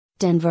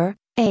Denver,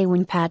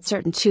 when Pat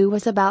Surtain II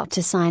was about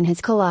to sign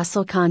his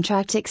colossal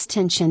contract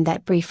extension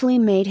that briefly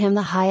made him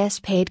the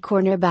highest paid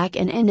cornerback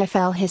in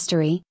NFL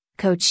history,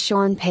 coach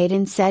Sean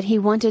Payton said he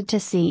wanted to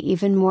see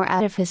even more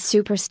out of his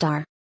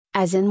superstar.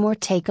 As in more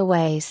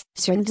takeaways.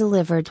 Surtain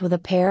delivered with a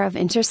pair of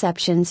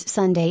interceptions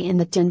Sunday in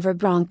the Denver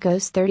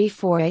Broncos'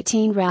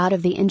 34-18 rout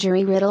of the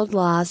injury-riddled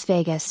Las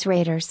Vegas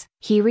Raiders.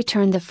 He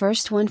returned the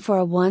first one for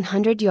a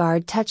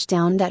 100-yard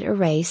touchdown that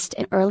erased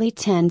an early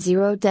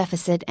 10-0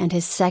 deficit, and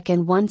his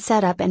second one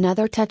set up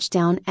another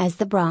touchdown as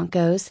the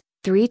Broncos,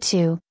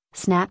 3-2,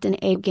 snapped an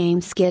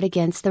 8-game skid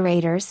against the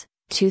Raiders,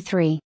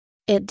 2-3.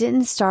 It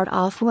didn't start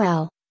off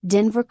well,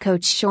 Denver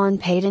coach Sean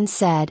Payton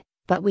said,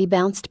 but we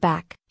bounced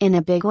back in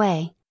a big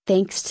way.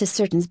 Thanks to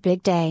Surtain's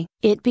big day.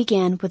 It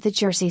began with a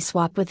jersey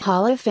swap with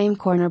Hall of Fame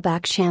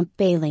cornerback Champ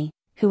Bailey,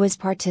 who was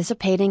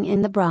participating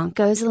in the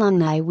Broncos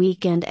alumni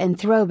weekend and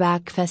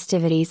throwback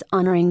festivities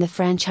honoring the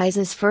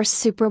franchise's first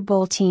Super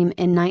Bowl team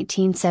in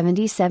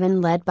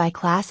 1977, led by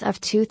class of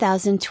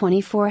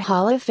 2024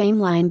 Hall of Fame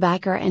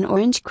linebacker and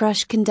Orange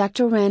Crush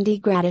conductor Randy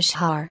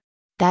Gradishar.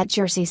 That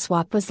jersey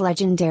swap was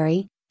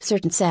legendary,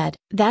 Surtain said.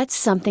 That's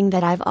something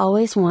that I've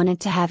always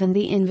wanted to have in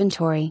the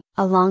inventory.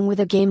 Along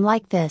with a game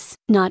like this,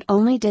 not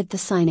only did the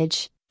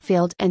signage,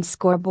 field and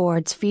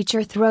scoreboards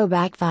feature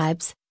throwback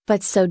vibes,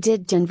 but so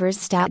did Denver's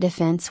stout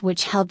defense,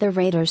 which held the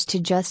Raiders to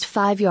just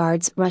 5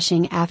 yards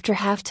rushing after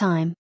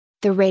halftime.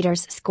 The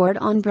Raiders scored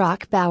on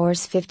Brock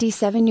Bowers'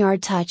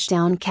 57-yard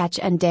touchdown catch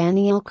and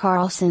Daniel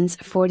Carlson's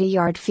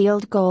 40-yard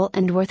field goal,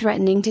 and were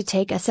threatening to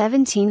take a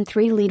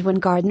 17-3 lead when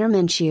Gardner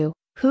Minshew,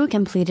 who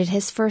completed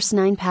his first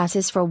 9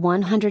 passes for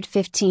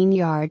 115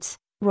 yards,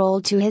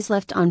 rolled to his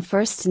left on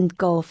first and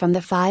goal from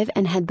the 5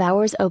 and had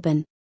Bowers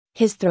open.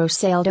 His throw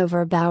sailed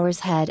over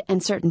Bowers' head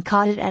and Surtain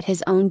caught it at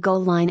his own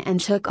goal line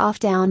and took off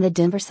down the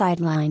Denver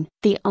sideline.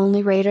 The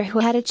only Raider who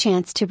had a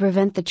chance to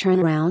prevent the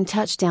turnaround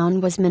touchdown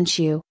was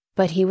Minshew,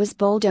 but he was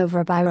bowled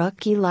over by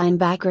rookie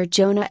linebacker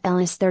Jonah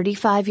Ellis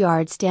 35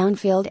 yards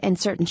downfield, and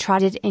Surtain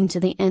trotted into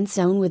the end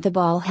zone with the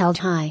ball held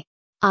high.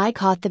 I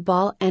caught the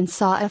ball and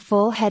saw a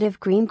full head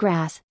of green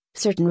grass,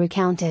 Surtain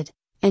recounted,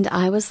 and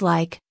I was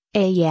like,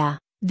 yeah,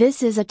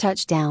 this is a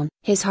touchdown.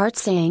 His heart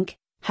sank,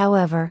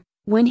 however,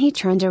 when he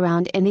turned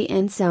around in the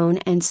end zone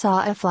and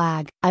saw a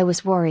flag. I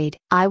was worried.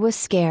 I was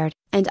scared,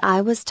 and I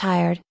was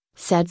tired,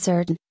 said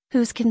Surtain,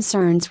 whose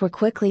concerns were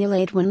quickly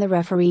allayed when the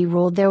referee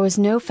ruled there was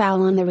no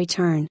foul on the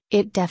return.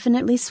 It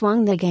definitely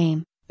swung the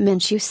game,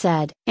 Minshew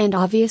said. And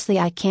obviously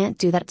I can't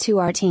do that to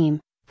our team.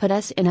 Put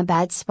us in a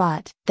bad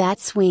spot. That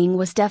swing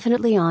was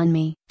definitely on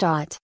me.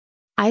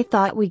 I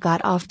thought we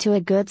got off to a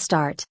good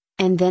start,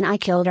 and then I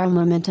killed our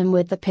momentum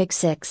with the pick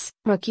six.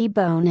 Rookie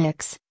Bo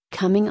Nix,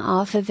 coming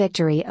off a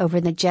victory over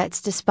the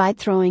Jets despite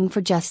throwing for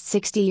just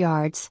 60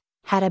 yards,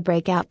 had a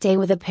breakout day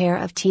with a pair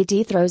of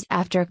TD throws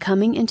after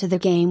coming into the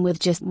game with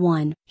just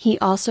one. He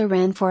also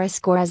ran for a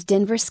score as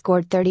Denver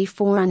scored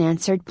 34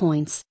 unanswered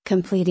points.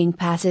 Completing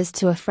passes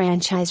to a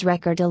franchise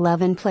record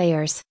 11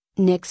 players,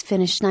 Nix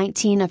finished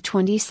 19 of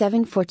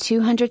 27 for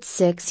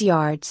 206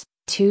 yards,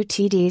 2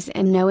 TDs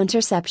and no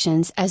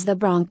interceptions as the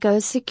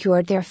Broncos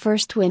secured their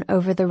first win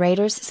over the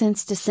Raiders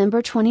since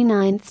December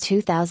 29,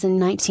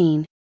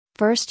 2019.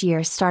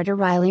 First-year starter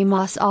Riley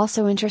Moss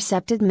also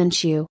intercepted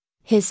Minshew,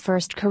 his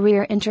first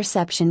career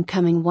interception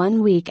coming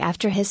 1 week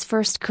after his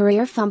first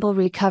career fumble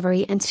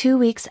recovery and 2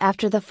 weeks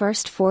after the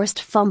first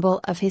forced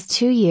fumble of his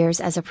 2 years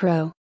as a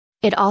pro.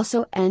 It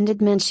also ended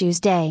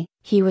Minshew's day.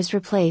 He was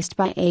replaced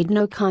by Aiden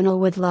O'Connell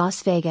with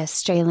Las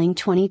Vegas trailing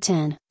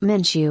 2010.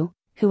 Minshew,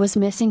 who was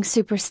missing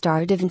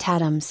superstar Davante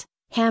Adams'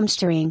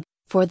 hamstring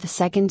for the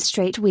second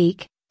straight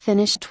week,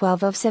 finished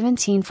 12 of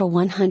 17 for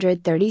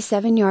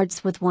 137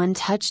 yards with 1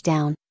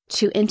 touchdown,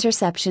 2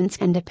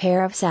 interceptions and a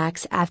pair of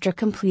sacks after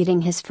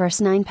completing his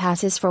first 9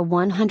 passes for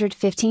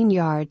 115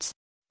 yards.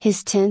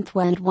 His 10th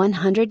went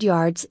 100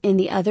 yards in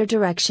the other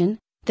direction,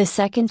 the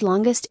second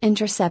longest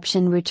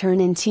interception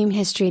return in team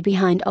history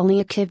behind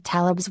only Aqib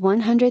Talib's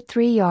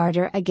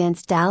 103-yarder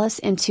against Dallas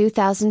in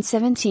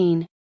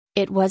 2017.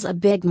 It was a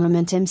big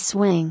momentum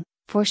swing,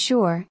 for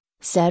sure,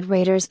 said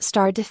Raiders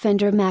star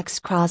defender Max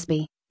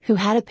Crosby, who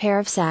had a pair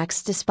of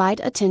sacks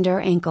despite a tender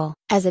ankle.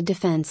 As a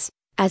defense,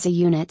 as a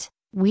unit,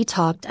 we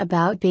talked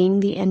about being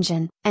the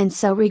engine, and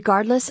so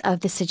regardless of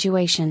the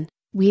situation,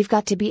 we've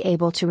got to be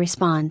able to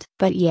respond.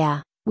 But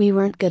yeah, we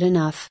weren't good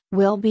enough.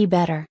 We'll be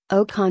better.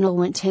 O'Connell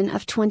went 10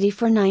 of 20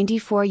 for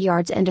 94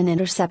 yards and an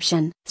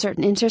interception.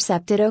 Surtain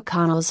intercepted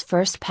O'Connell's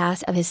first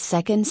pass of his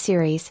second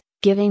series,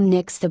 giving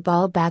Nix the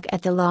ball back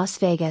at the Las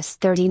Vegas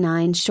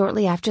 39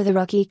 shortly after the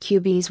rookie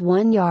QB's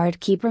 1-yard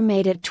keeper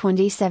made it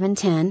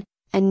 27-10,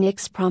 and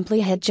Nix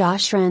promptly hit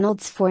Josh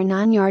Reynolds for a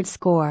 9-yard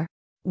score.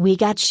 We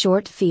got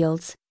short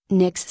fields,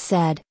 Nix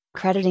said,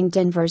 crediting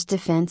Denver's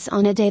defense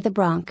on a day the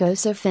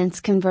Broncos offense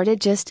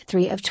converted just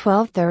 3 of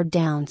 12 third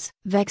downs.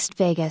 Vexed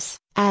Vegas,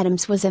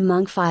 Adams was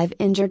among 5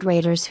 injured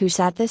Raiders who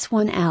sat this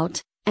one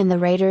out, and the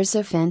Raiders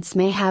offense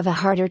may have a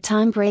harder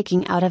time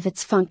breaking out of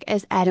its funk,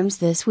 as Adams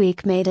this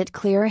week made it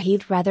clear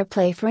he'd rather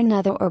play for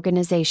another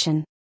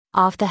organization.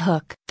 Off the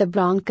hook. The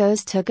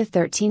Broncos took a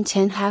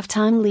 13-10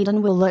 halftime lead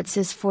on Will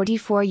Lutz's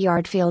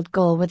 44-yard field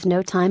goal with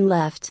no time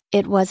left.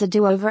 It was a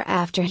do-over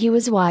after he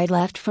was wide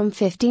left from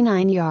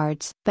 59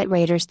 yards. But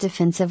Raiders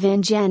defensive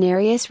end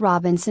Janarius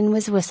Robinson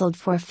was whistled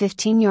for a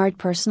 15-yard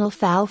personal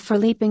foul for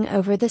leaping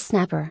over the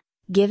snapper,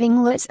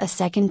 giving Lutz a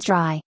second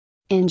try.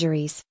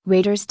 Injuries.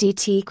 Raiders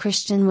DT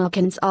Christian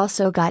Wilkins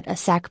also got a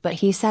sack, but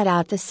he sat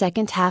out the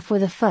second half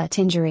with a foot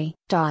injury.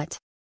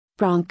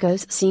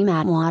 Broncos C.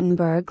 Matt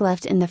Wattenberg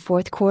left in the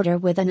fourth quarter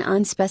with an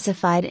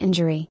unspecified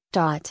injury.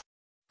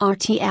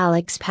 RT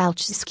Alex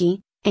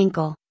Palczewski,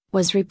 ankle,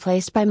 was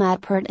replaced by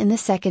Matt Peart in the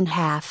second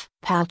half.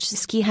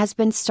 Palczewski has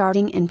been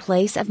starting in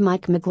place of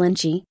Mike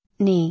McGlinchey,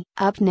 knee.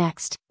 Up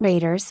next,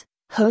 Raiders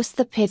host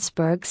the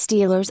Pittsburgh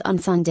Steelers on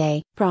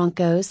Sunday.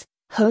 Broncos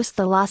host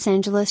the Los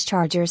Angeles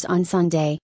Chargers on Sunday.